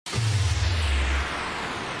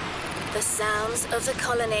The sounds of the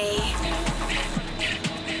colony.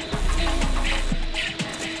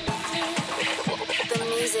 The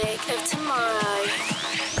music of tomorrow.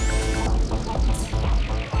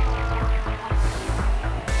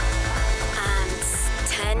 ANTS,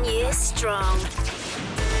 10 years strong.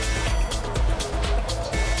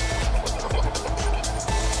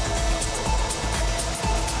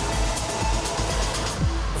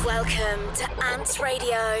 Welcome to ANTS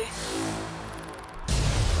Radio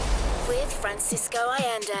with Francisco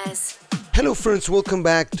Allendes. Hello friends, welcome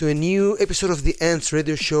back to a new episode of the ANTS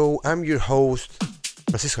Radio Show. I'm your host,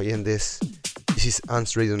 Francisco Allendes. This is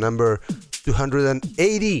ANTS Radio number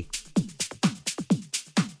 280.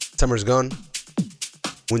 Summer's gone,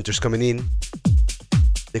 winter's coming in.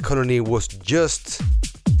 The colony was just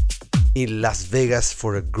in Las Vegas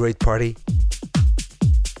for a great party.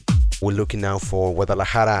 We're looking now for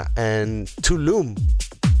Guadalajara and Tulum,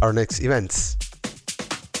 our next events.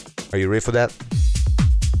 Are you ready for that?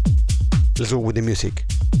 Let's go with the music.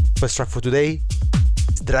 First track for today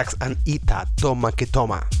is Draxx Hitta, Toma Que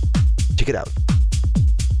Toma. Check it out.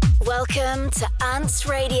 Welcome to ANTS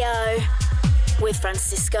Radio with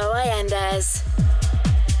Francisco Allendes.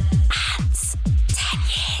 ANTS, 10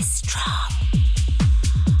 years strong.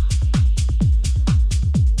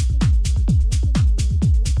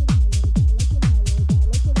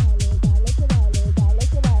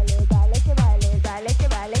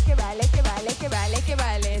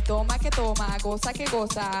 Toma que toma, goza que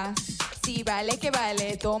goza. Si vale que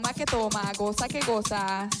vale, toma que toma, goza que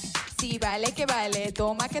goza. Si vale que vale,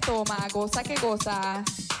 toma que toma, goza que goza.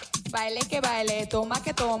 Baile que baile, toma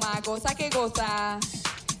que toma, goza que goza.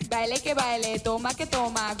 Baile que baile, toma que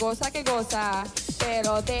toma, goza que goza.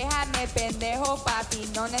 Pero déjame pendejo, papi,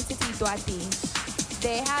 no necesito a ti.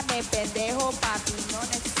 Déjame pendejo, papi, no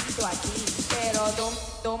necesito a ti. Pero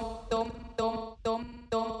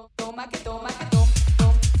toma que toma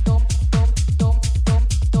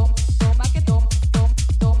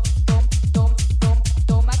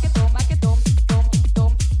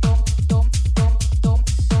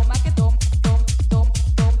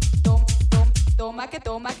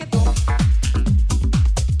que toma.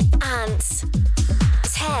 ANTS,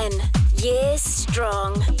 10 years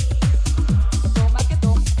strong.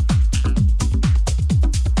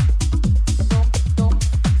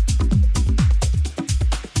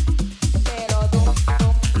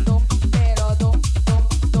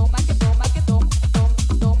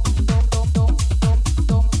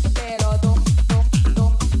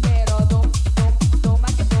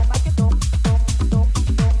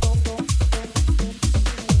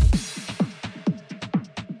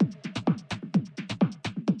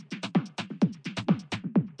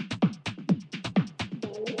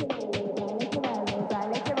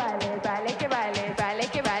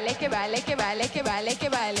 Que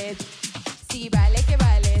vale, si vale que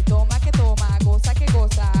vale, toma que toma, goza que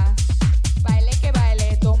goza. Baile que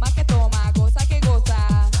baile, toma que toma, goza que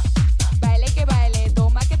goza. Baile que baile,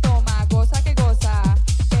 toma que toma, goza que goza.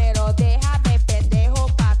 Pero déjame pendejo,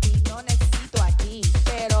 papi, no necesito a ti.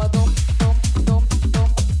 Pero toma que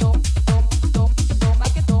toma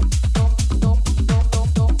que toma que toma.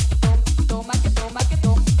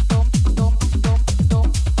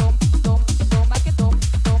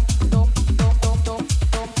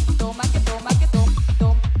 Toma que toma que toma.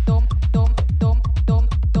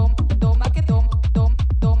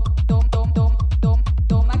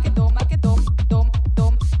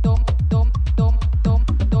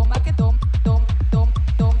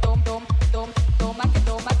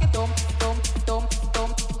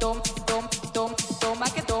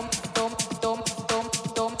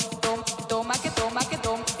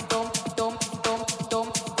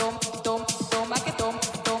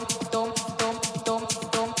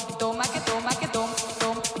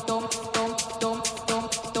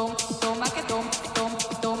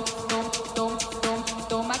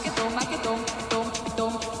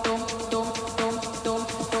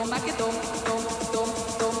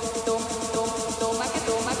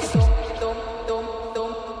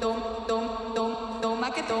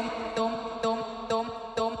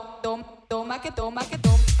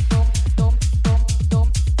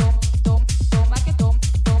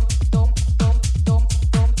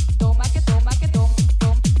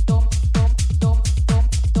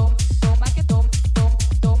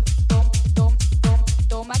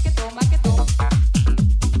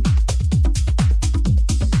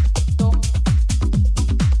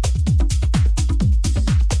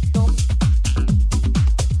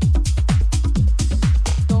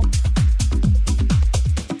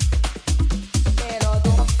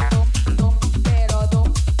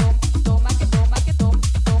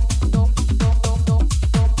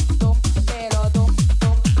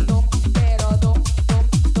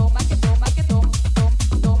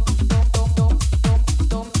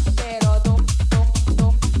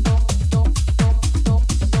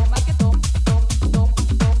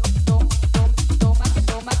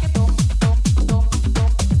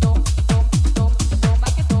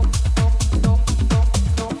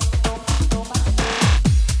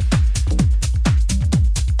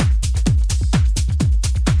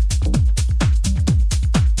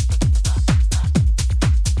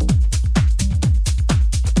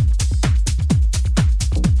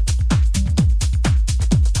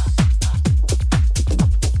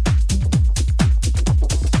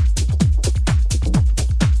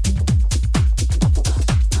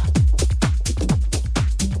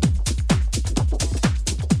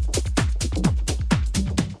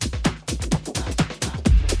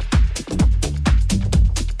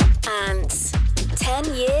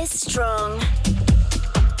 years strong.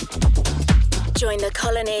 Join the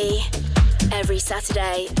colony every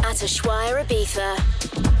Saturday at Ushuaia, Ibiza.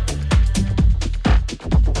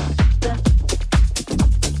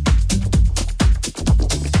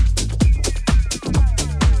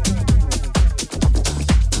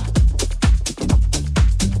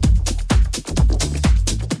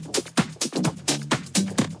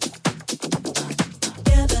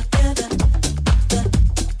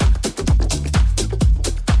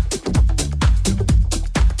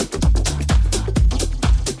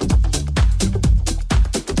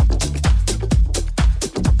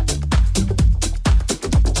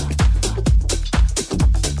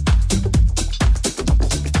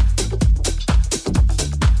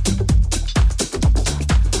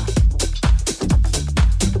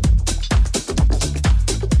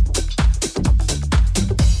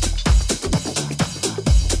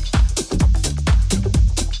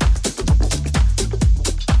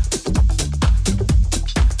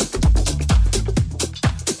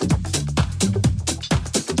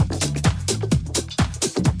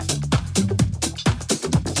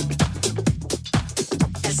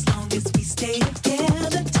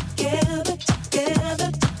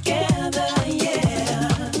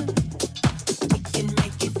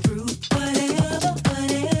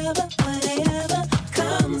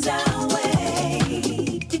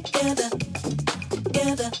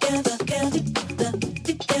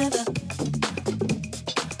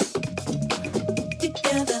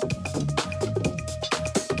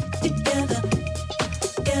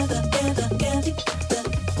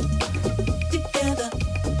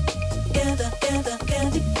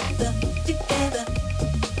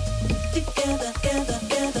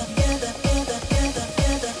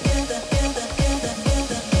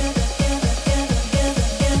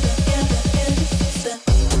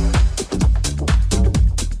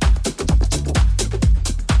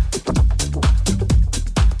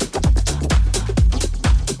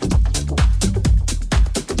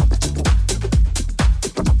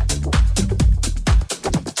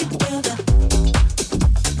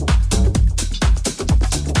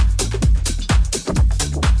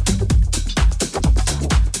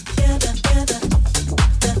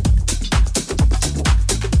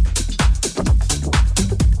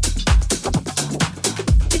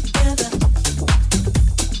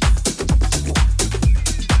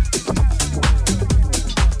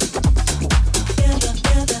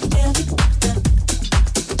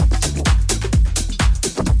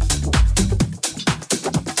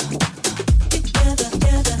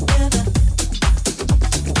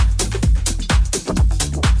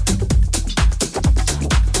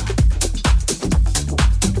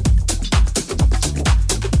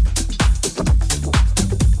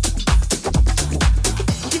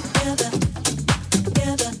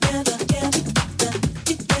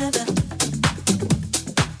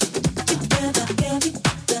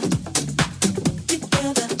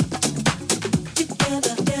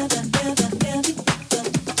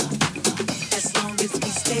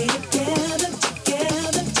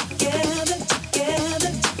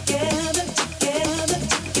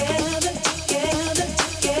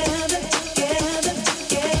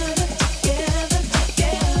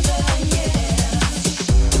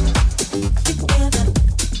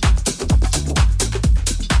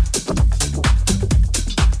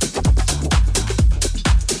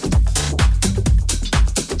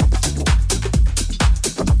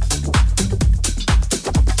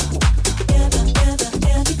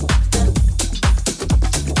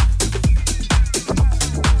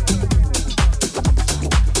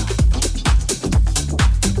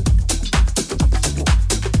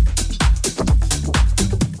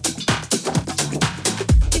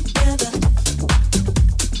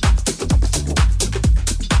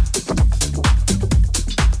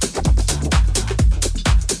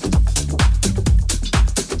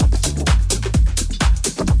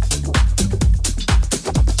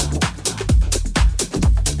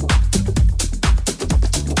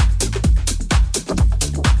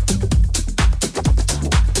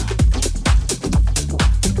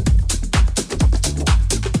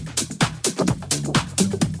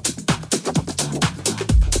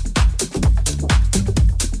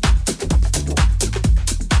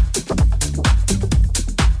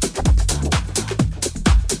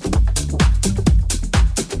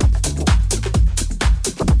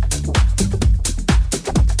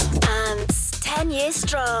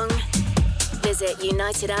 strong. Visit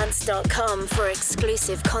unitedants.com for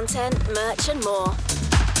exclusive content, merch and more.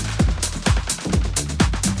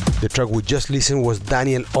 The track we just listened was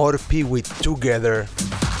Daniel Orpi with Together.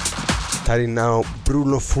 Starting now,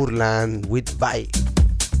 Bruno Furlan with Bye.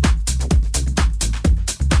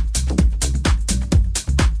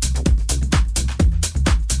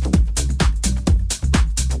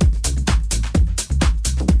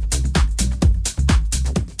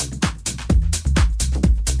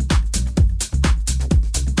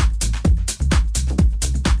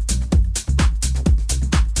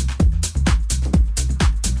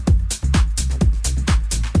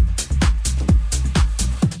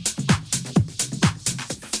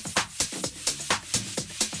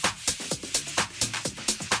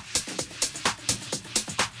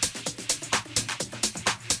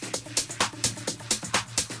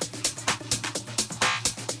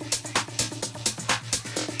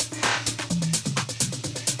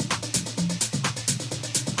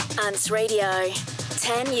 ANTS Radio,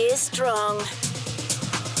 10 years strong,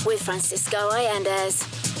 with Francisco Allendes.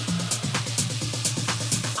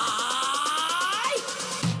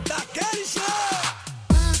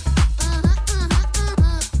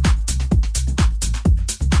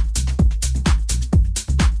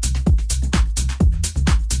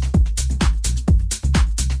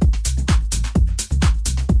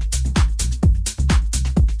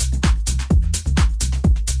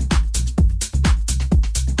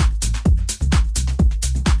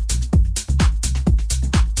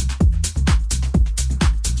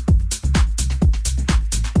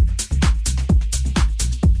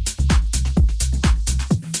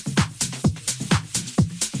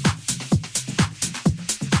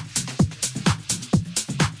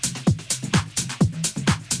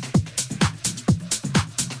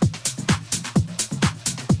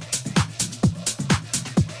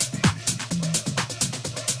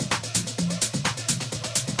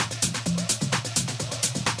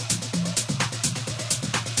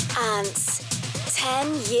 ANTS,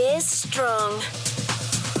 10 years strong.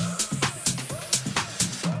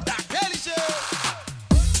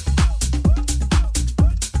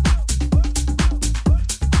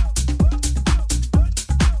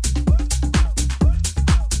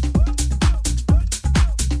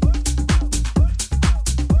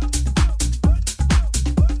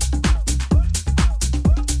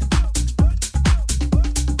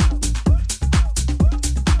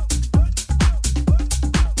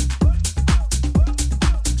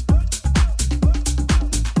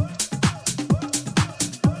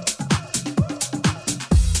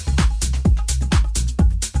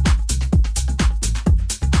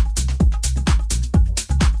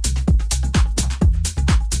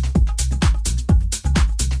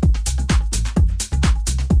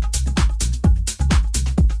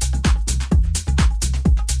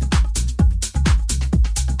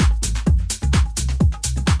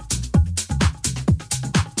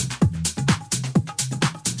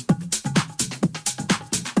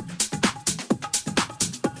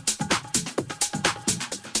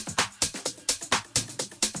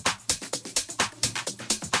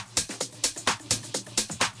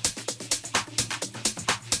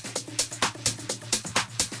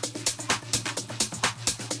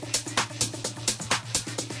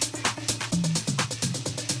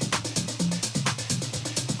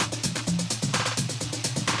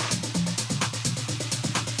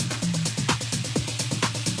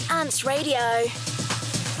 ANTS Radio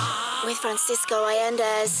with Francisco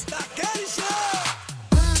Allendes.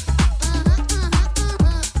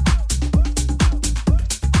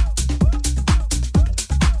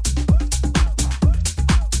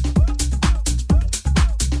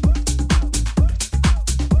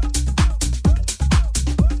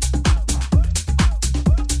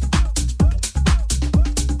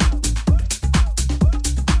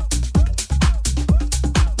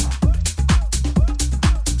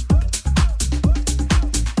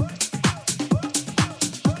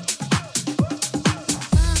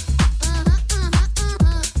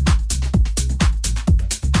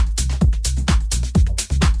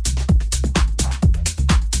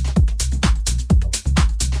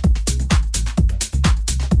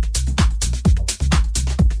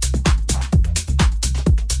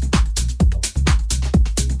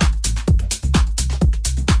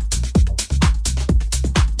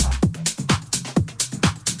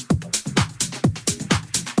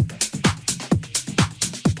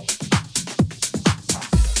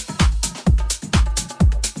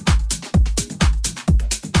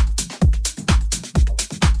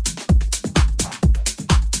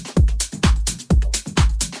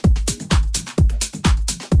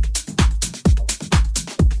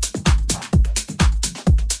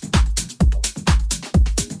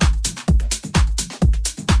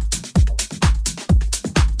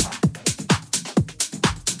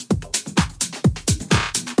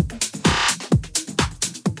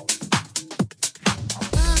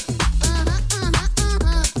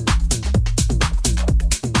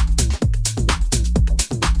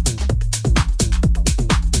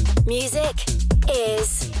 Music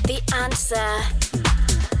is the answer.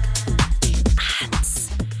 ANTS,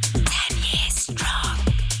 10 years strong.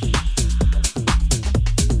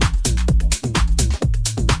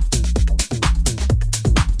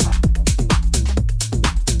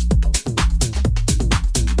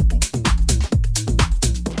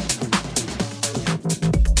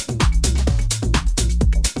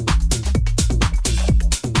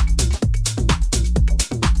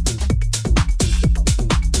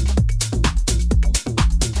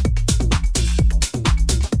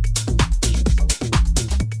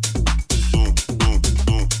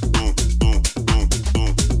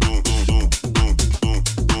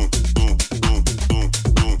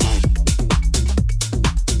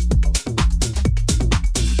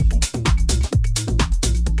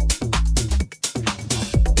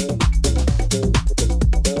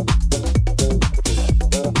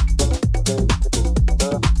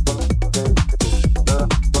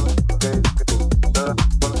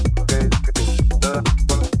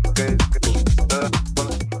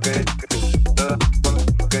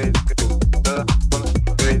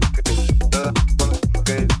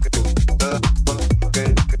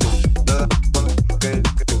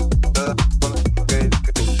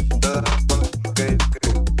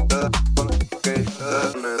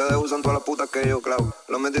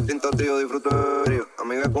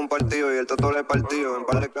 he compartido y el toto le he partido. En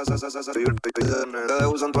par de casas, ustedes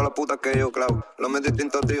usan todas las putas que yo clavo. Los mis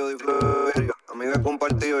distintos tíos diferidos. Amigo he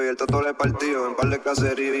compartido y el toto le he partido. En par de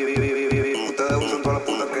caserías, ustedes usan todas las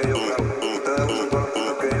putas que yo clavo. Ustedes usan todas las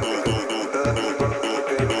putas que yo clavo. Ustedes usan todas las putas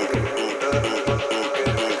que yo clavo.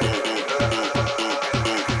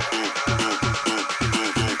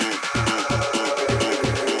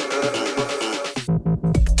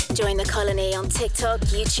 Join the colony on TikTok,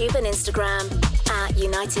 YouTube and Instagram at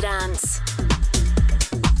United Ants.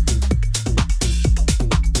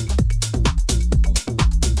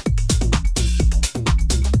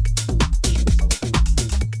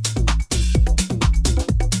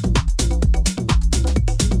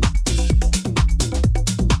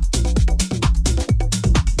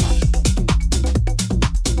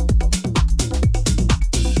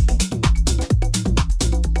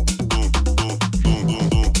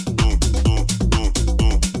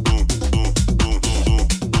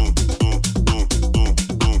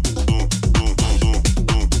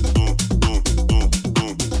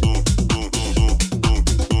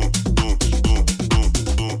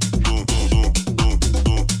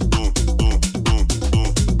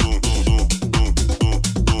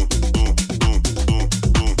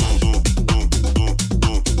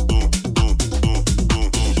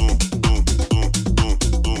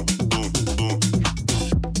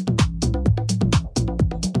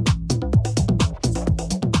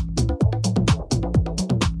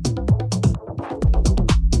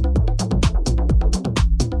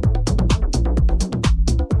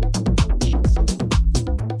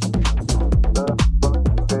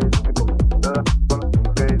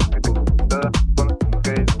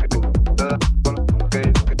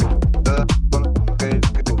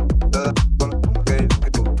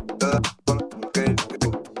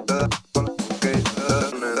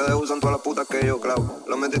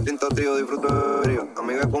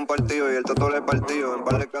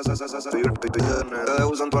 Ustedes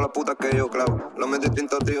usan todas las putas que yo clavo. Los mis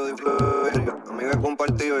distintos tíos de influencia. Amiga he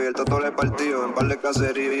compartido y el toto le he partido. En par de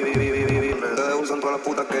caserías. Ustedes usan todas las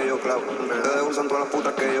putas que yo clavo. Ustedes usan todas las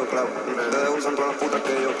putas que yo clavo. Ustedes usan todas las putas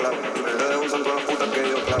que yo clavo. Ustedes usan todas las putas que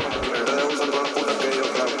yo clavo. Ustedes usan todas las putas que yo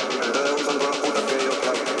clavo. Ustedes usan todas las putas que yo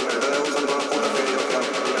clavo. Ustedes usan todas las putas que yo clavo. Ustedes usan todas las putas que yo clavo. Ustedes usan todas las putas que yo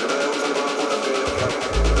clavo.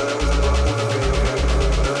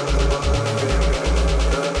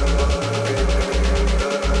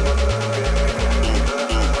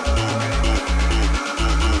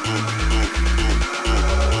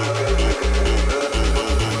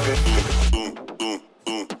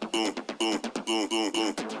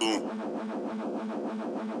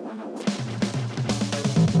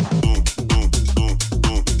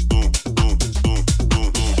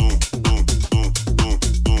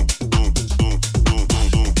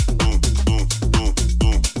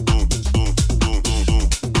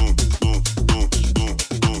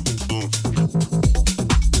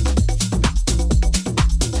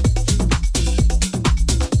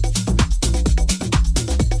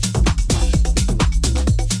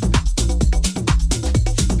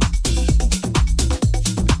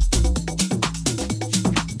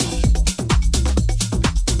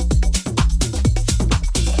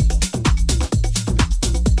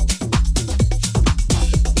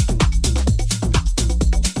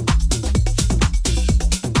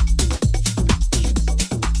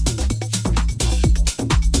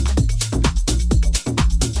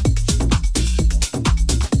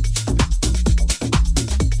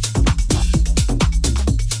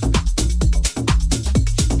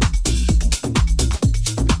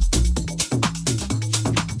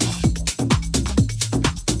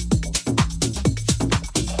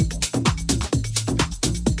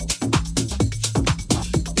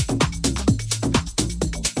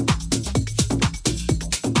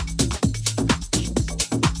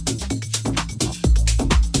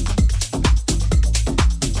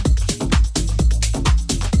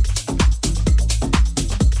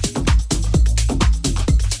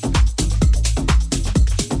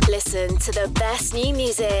 To the best new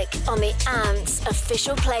music on the ANTS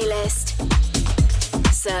official playlist.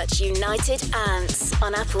 Search United ANTS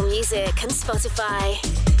on Apple Music and Spotify.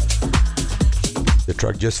 The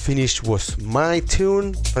track just finished was my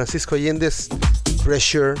tune, Francisco Allendes,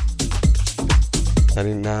 Pressure,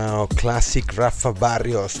 and now classic Rafa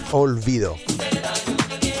Barrios, Olvido.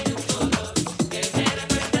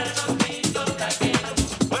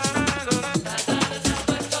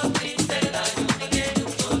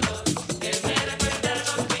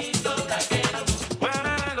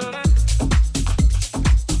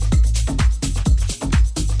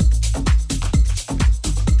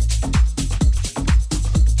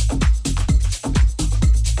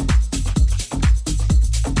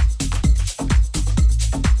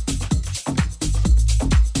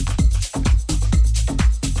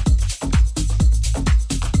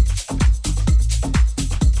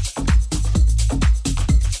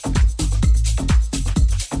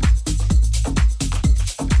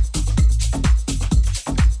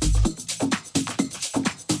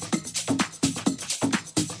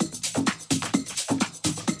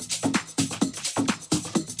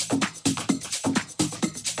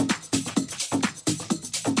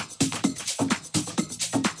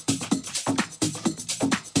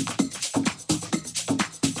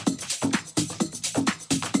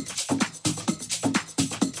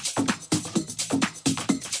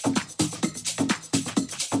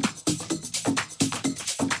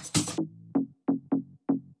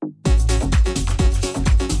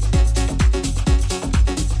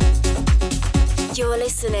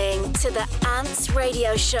 listening to the ANTS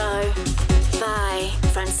radio show by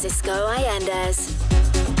Francisco Allendes.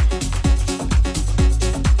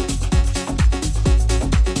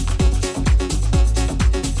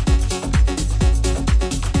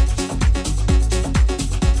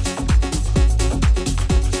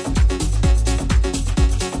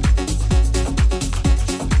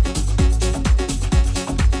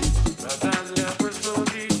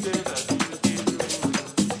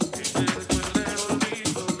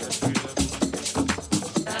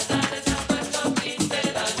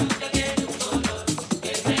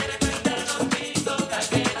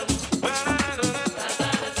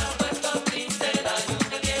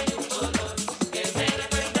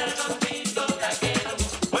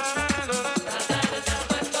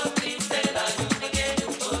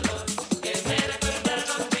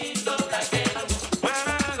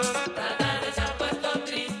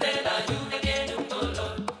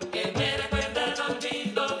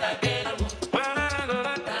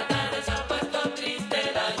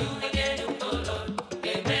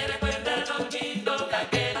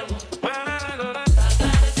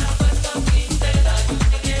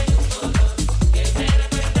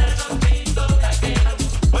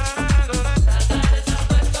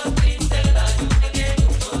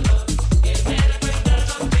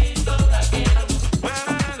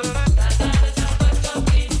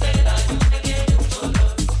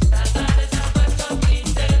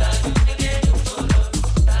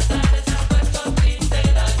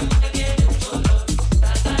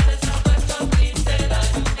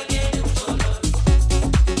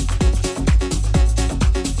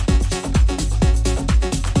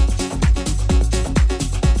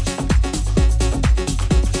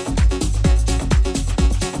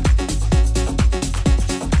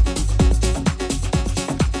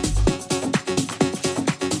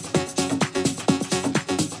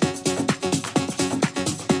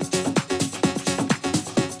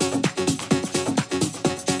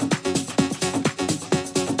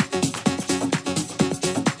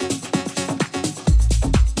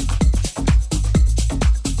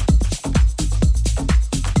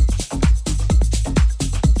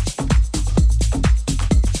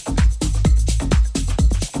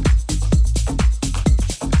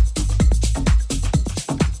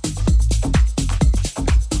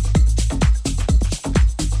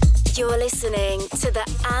 Listening to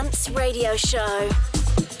the ANTS radio show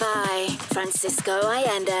by Francisco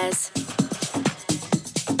Allendes.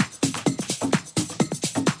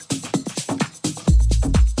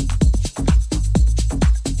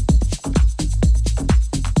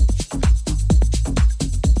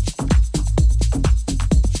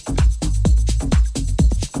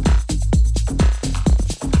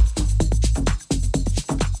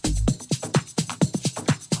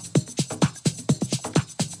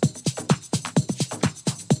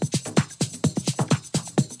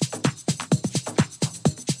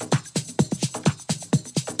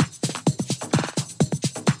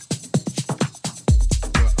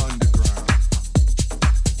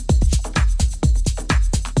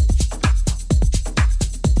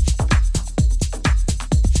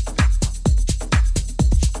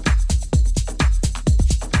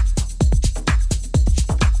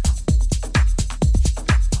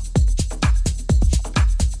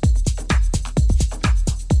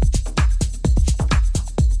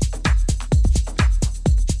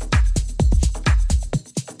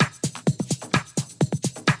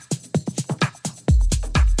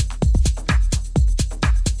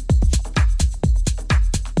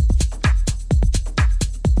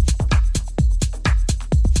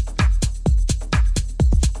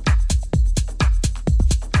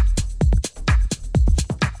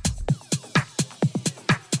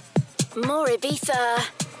 More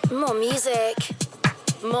Ibiza, more music,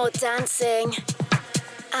 more dancing.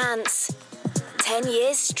 ANTS, 10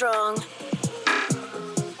 years strong.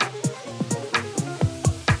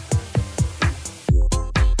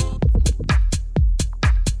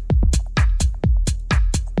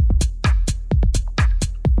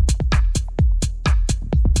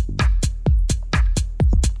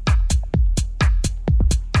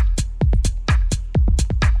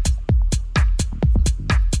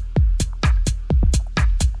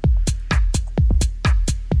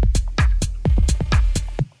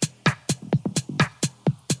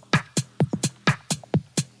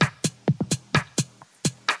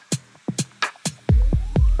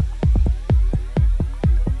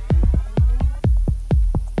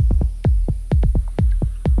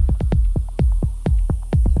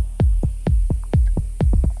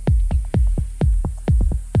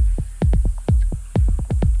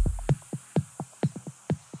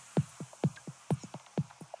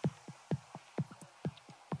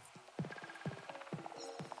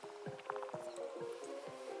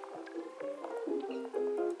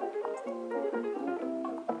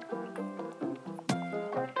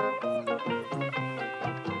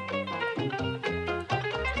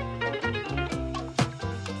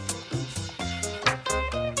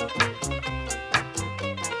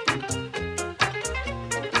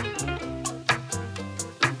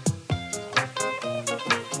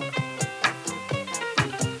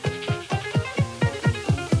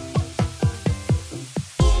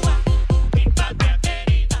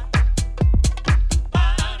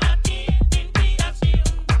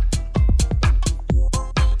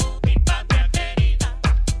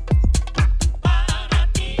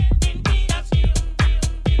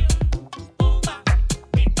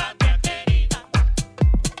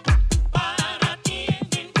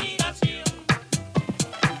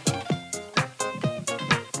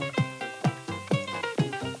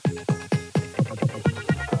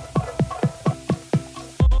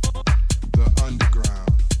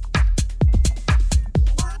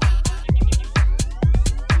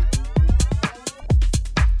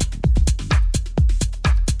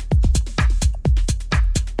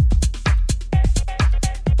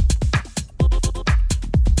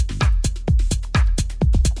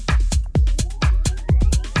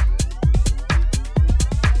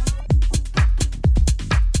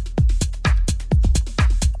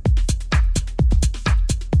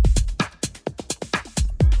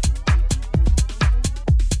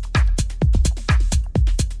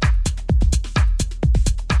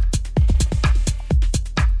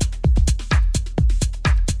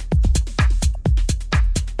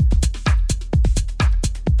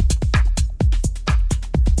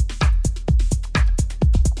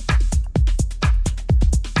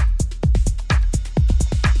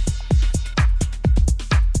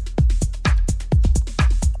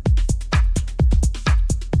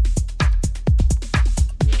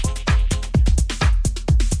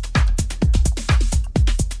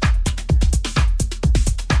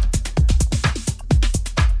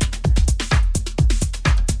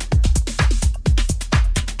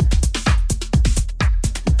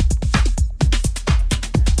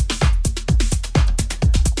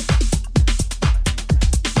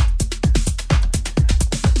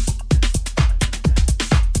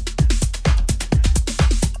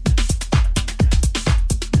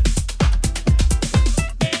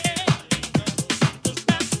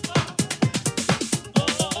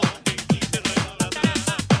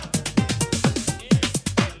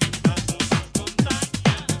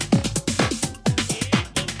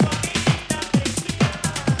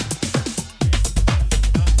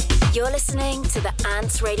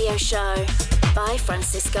 ANTS radio show by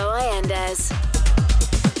Francisco Allendes.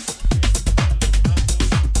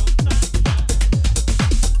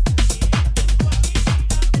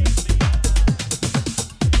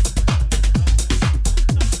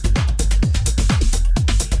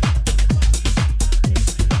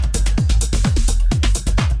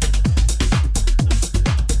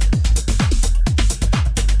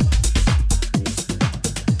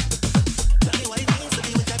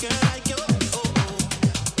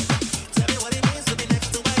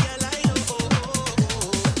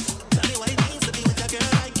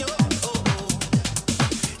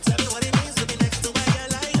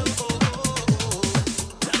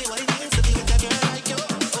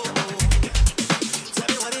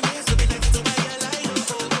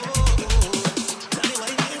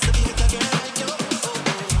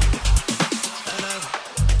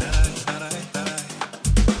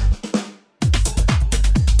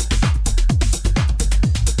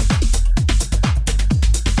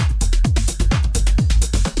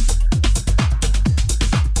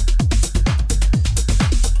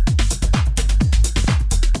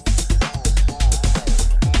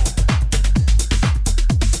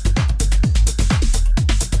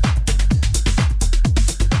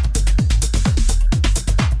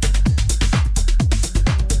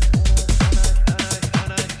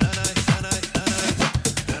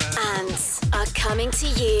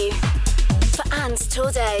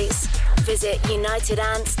 Visit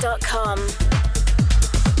unitedants.com.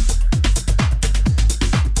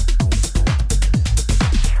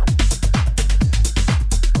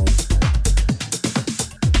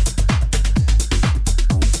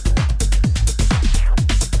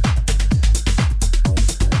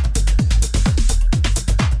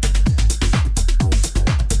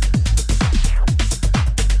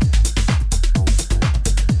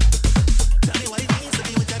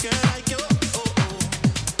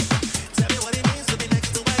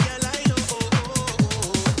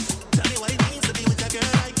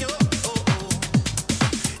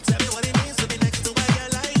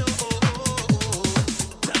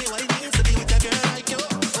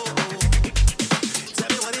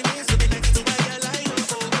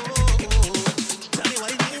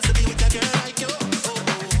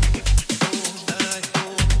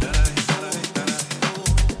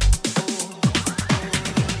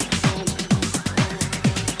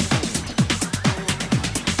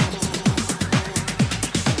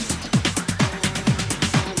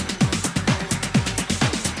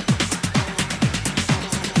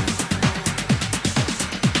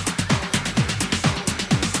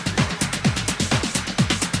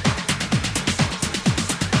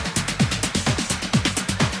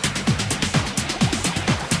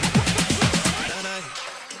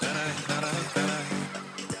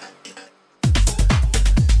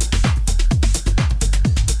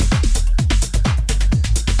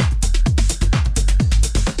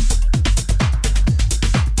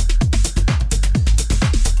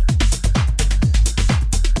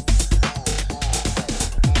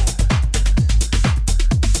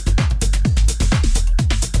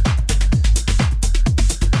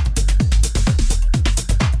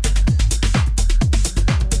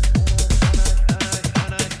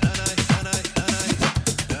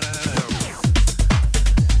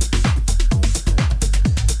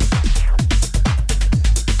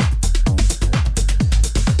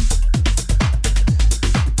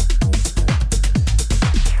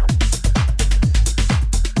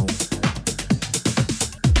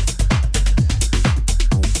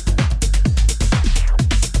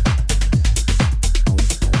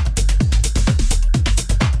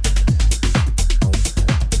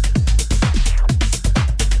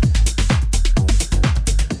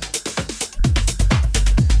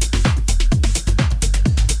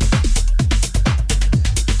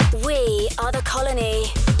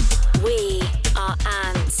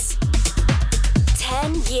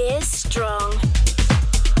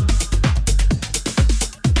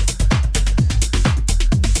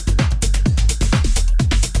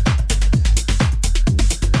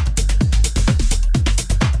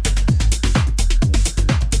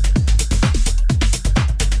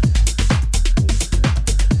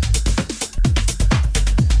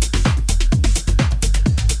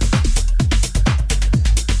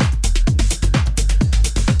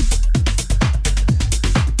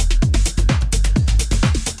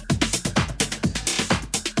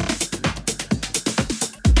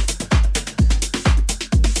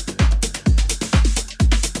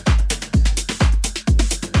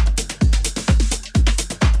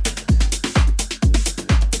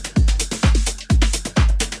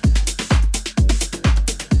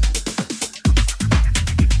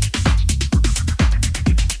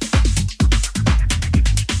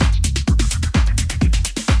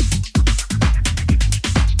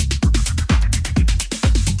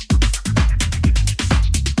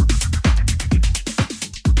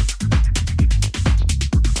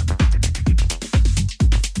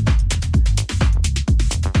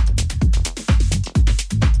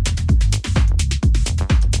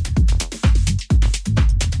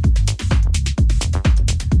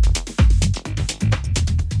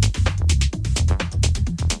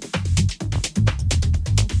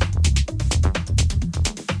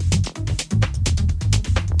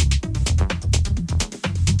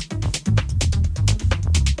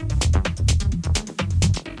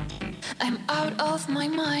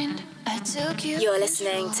 You're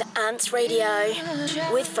listening to ANTS Radio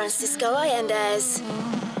with Francisco Allendes.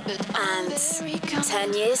 ANTS,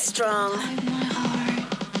 10 years strong.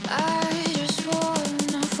 I just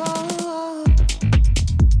wanna follow.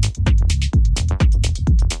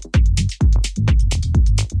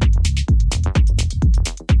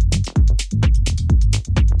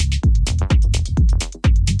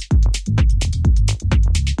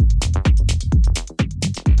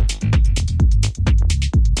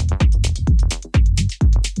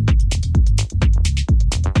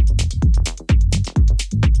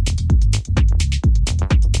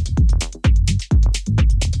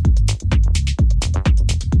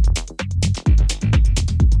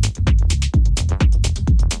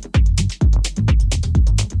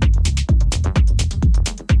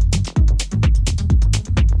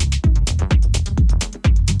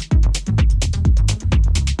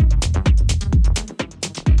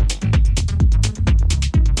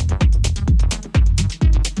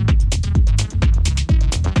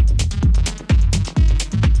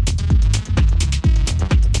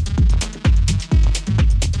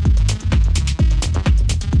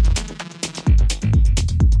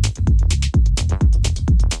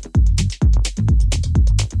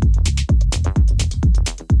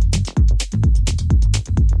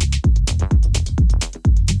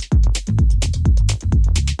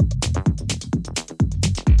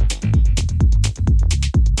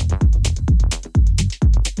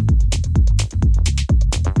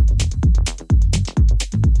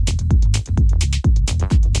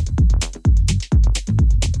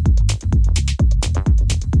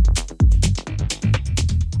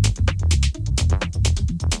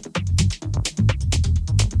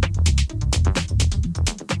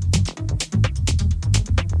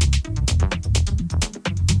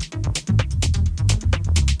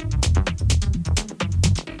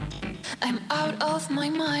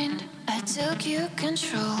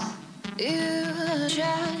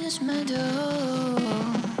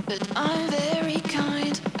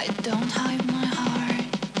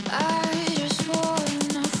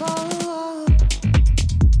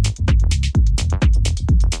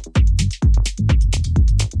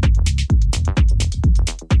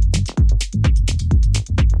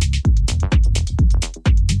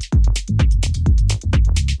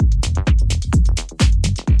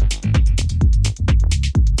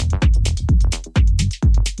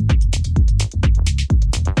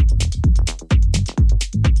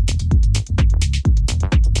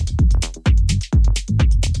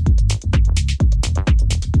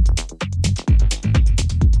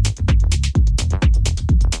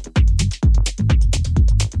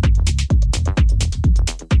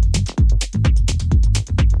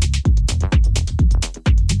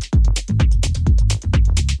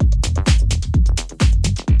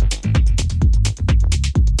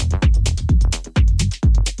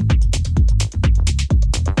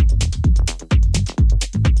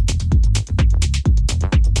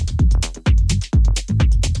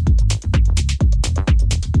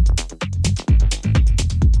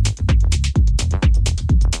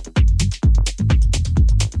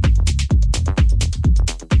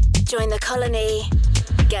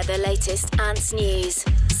 Get the latest ANTS news.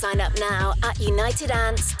 Sign up now at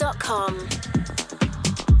unitedants.com.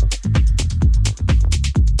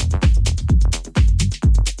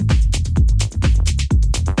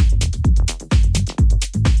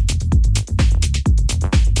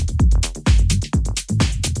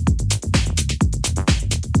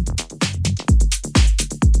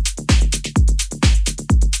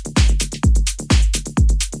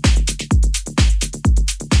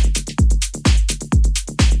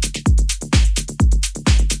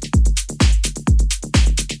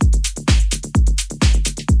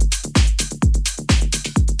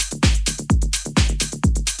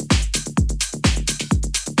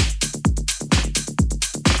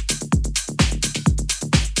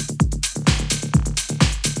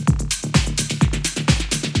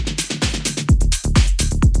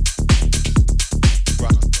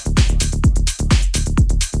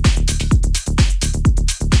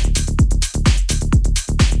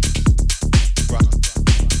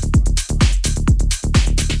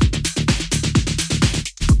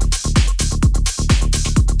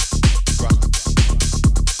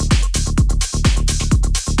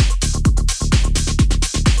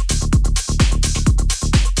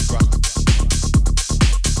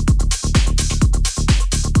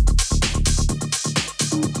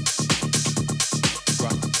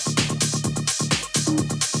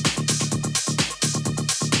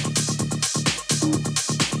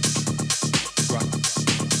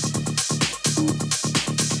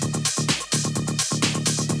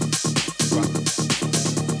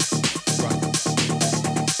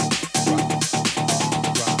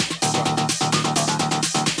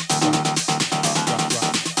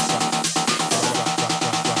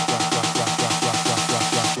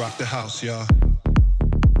 house, y'all.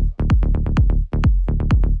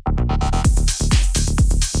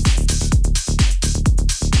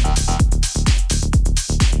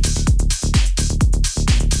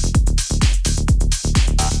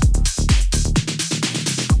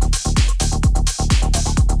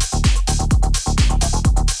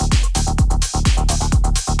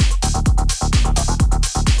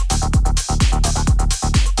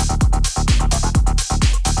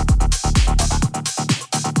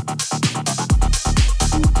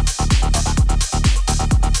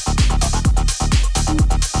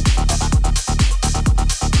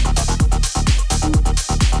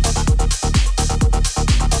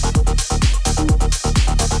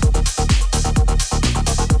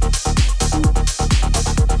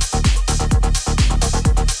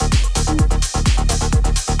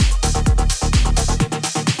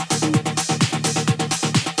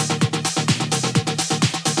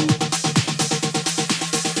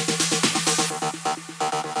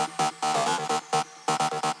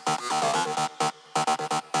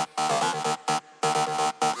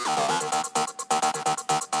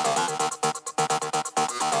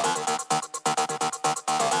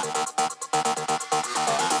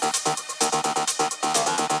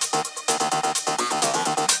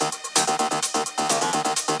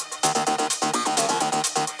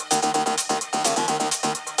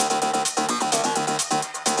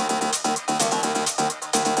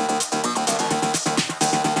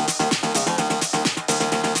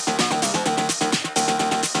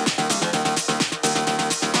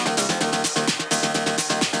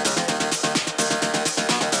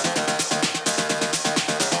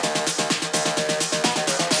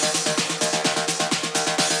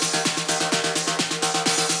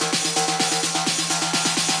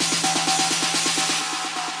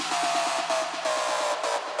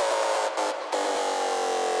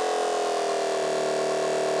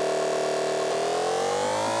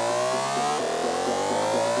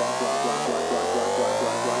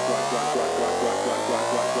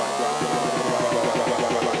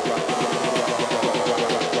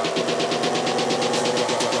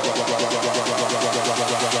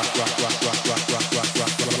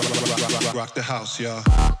 Rock the house, y'all.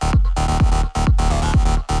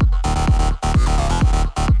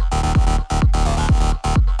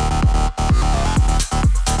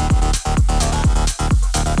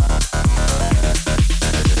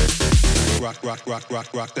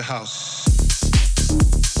 Rock the house.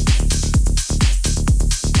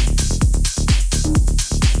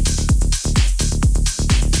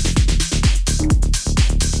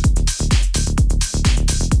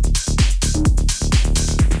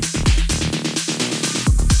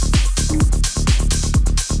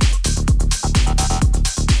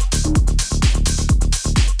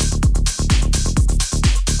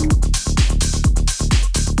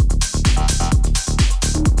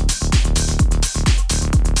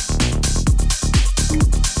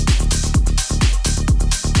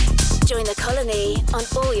 On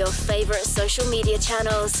all your favorite social media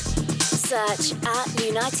channels. Search at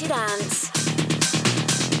United Ants.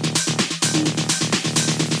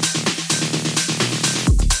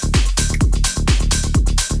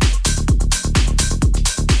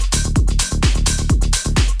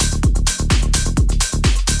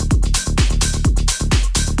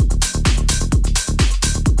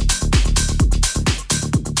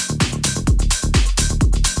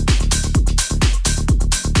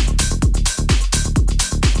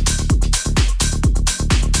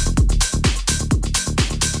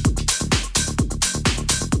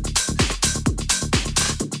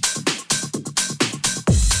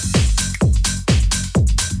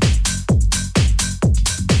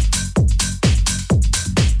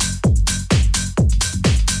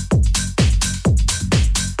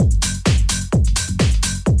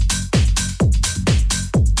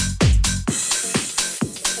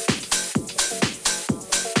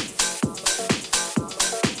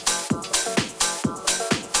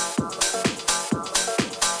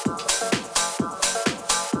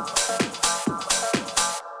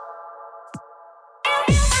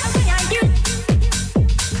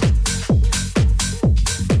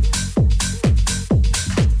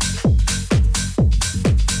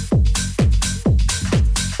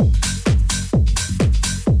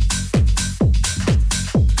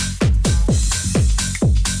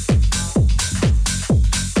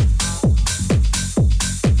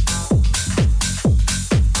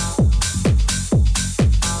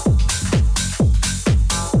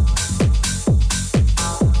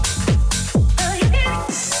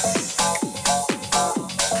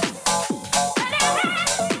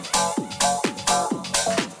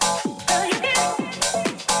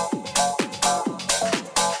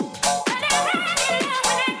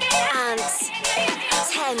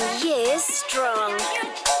 years strong.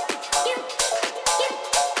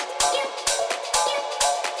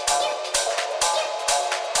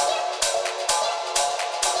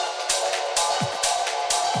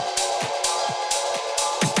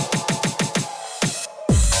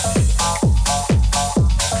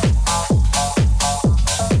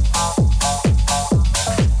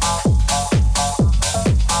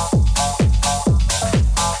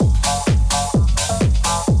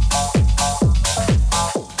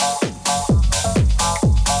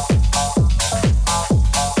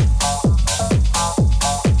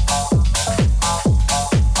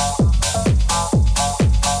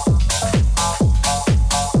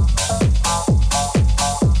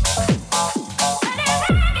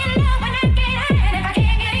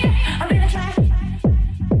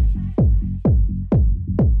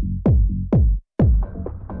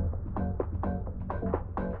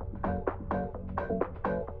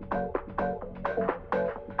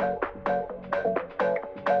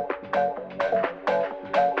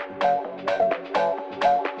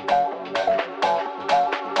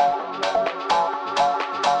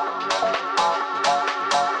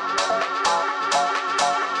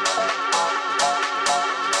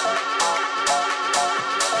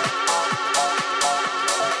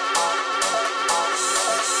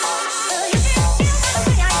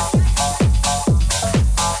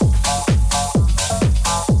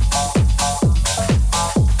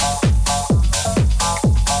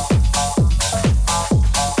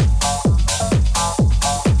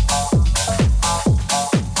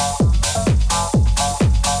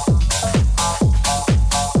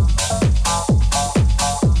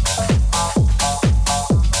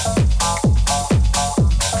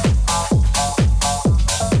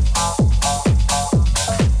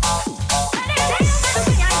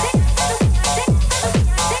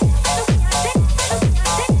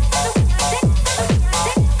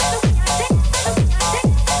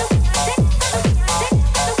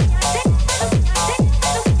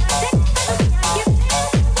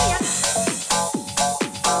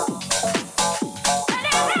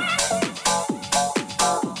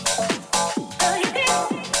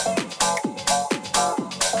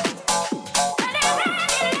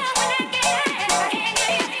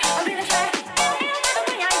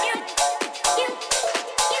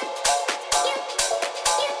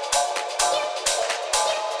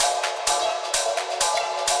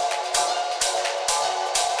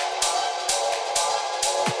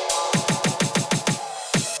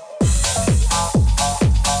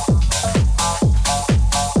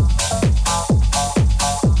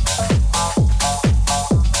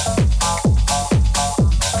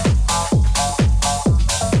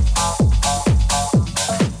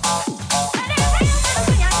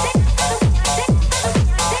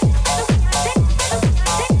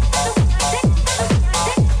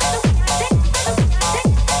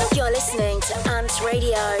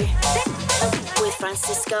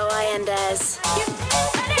 Francisco Allendes.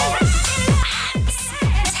 ANTS,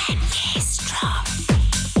 10 years strong.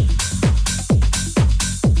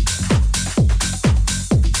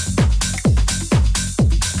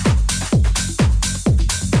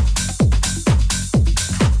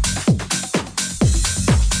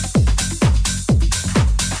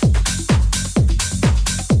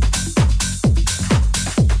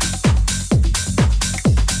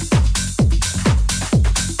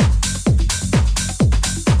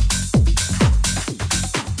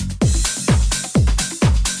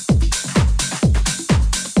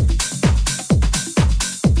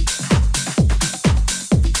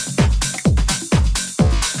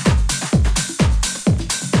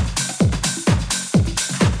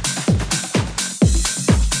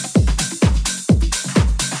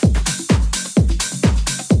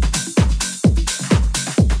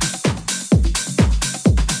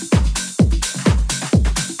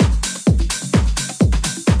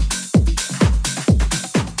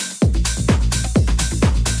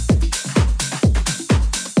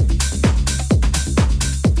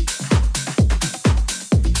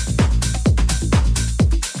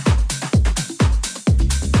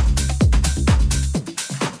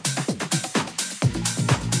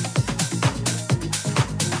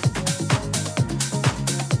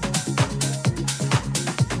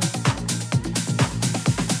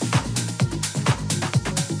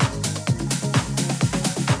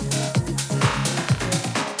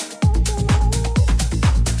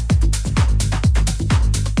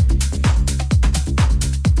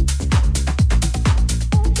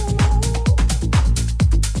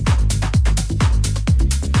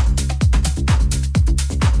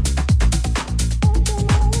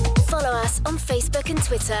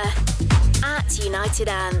 Twitter @United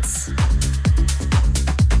Ants.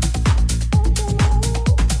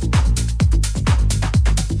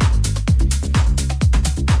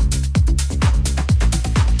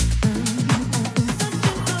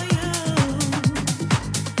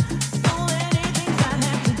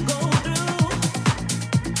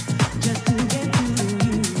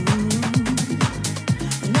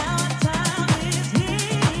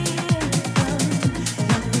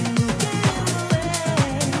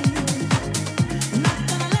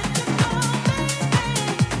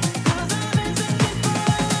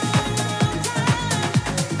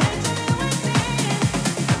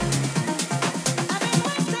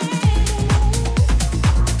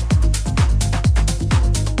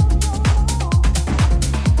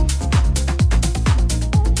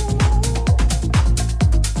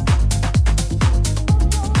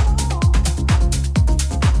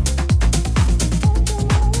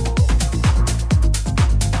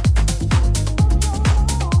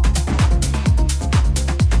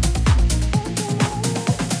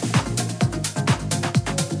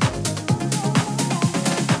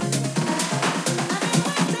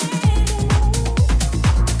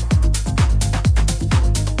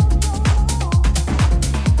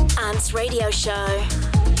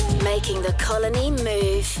 making the colony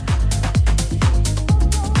move.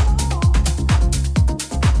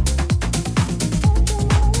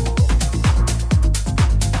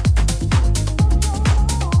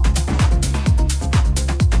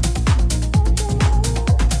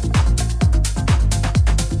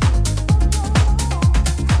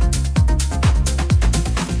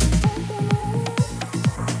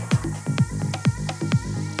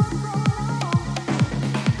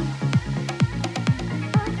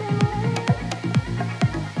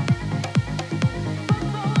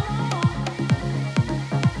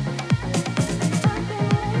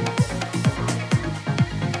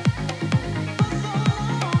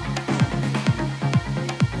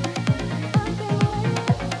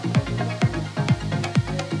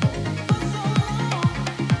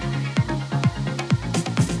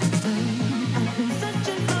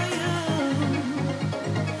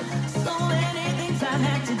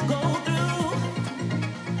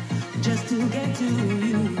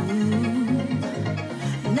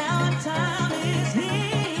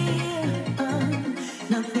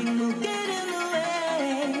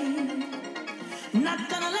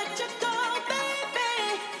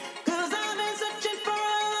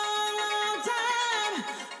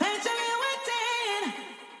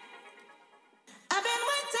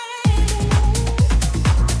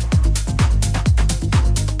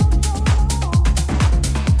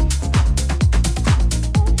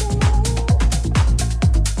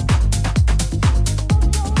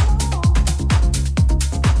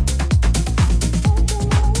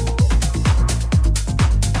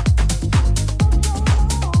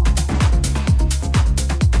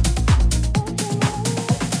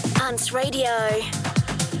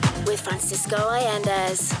 Francisco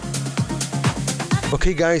Allendes.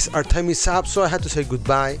 Okay guys, our time is up, so I had to say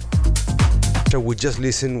goodbye. What we just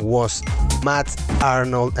listened was Matt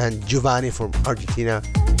Arnold and Giovanni from Argentina.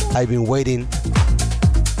 I've been waiting.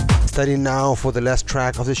 Starting now for the last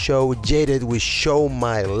track of the show, JADED with Show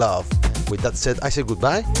My Love. With that said, I say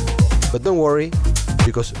goodbye, but don't worry,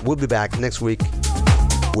 because we'll be back next week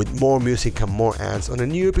with more music and more ANTS on a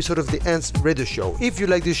new episode of the ANTS radio show. If you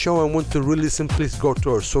like this show and want to re-listen, please go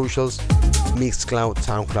to our socials, Mixcloud,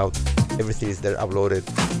 SoundCloud, everything is there uploaded,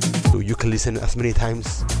 so you can listen as many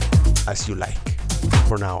times as you like.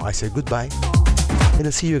 For now, I say goodbye, and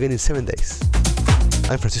I'll see you again in 7 days.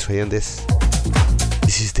 I'm Francisco Allendes.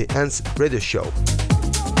 This is the ANTS radio show.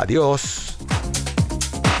 Adios.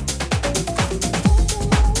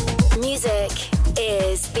 Music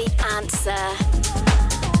is the answer.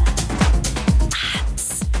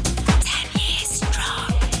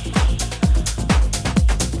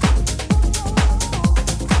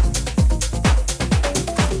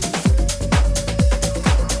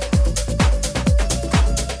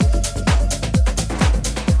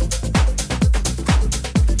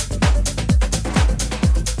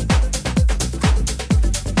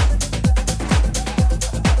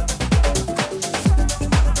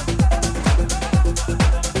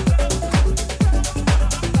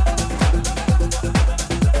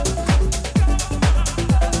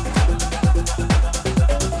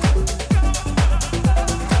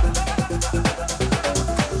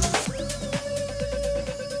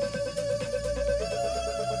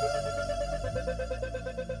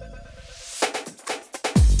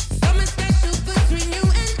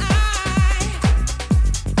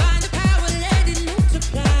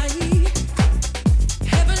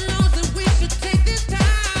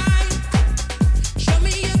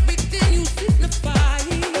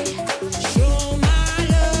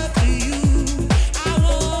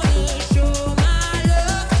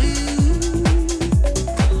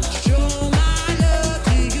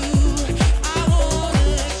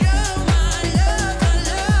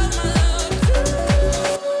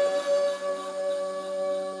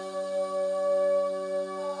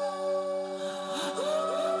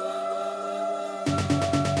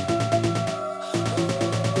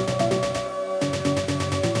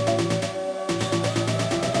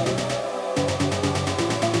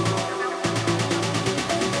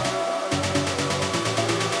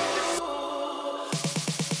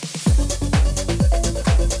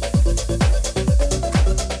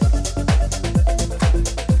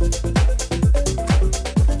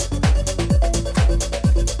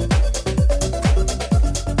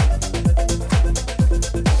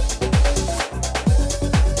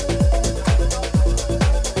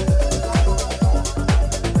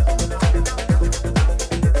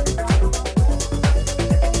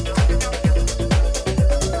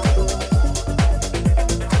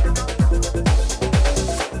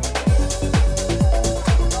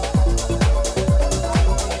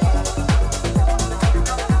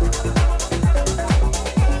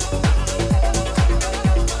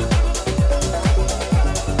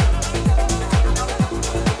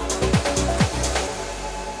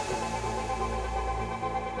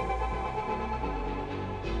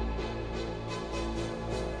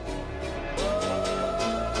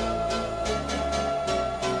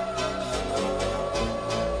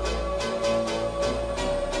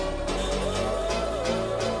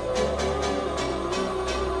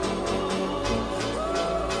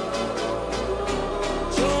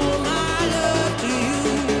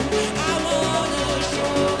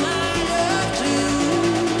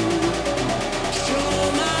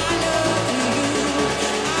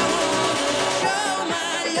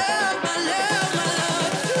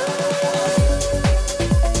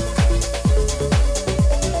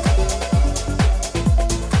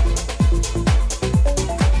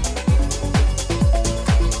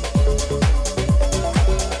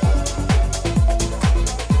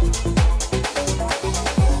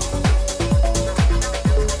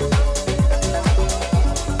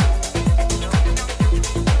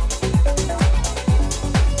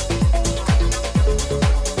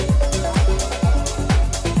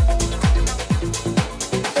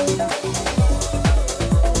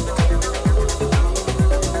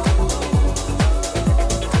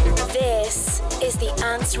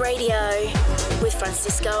 Radio with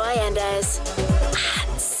Francisco Allendes.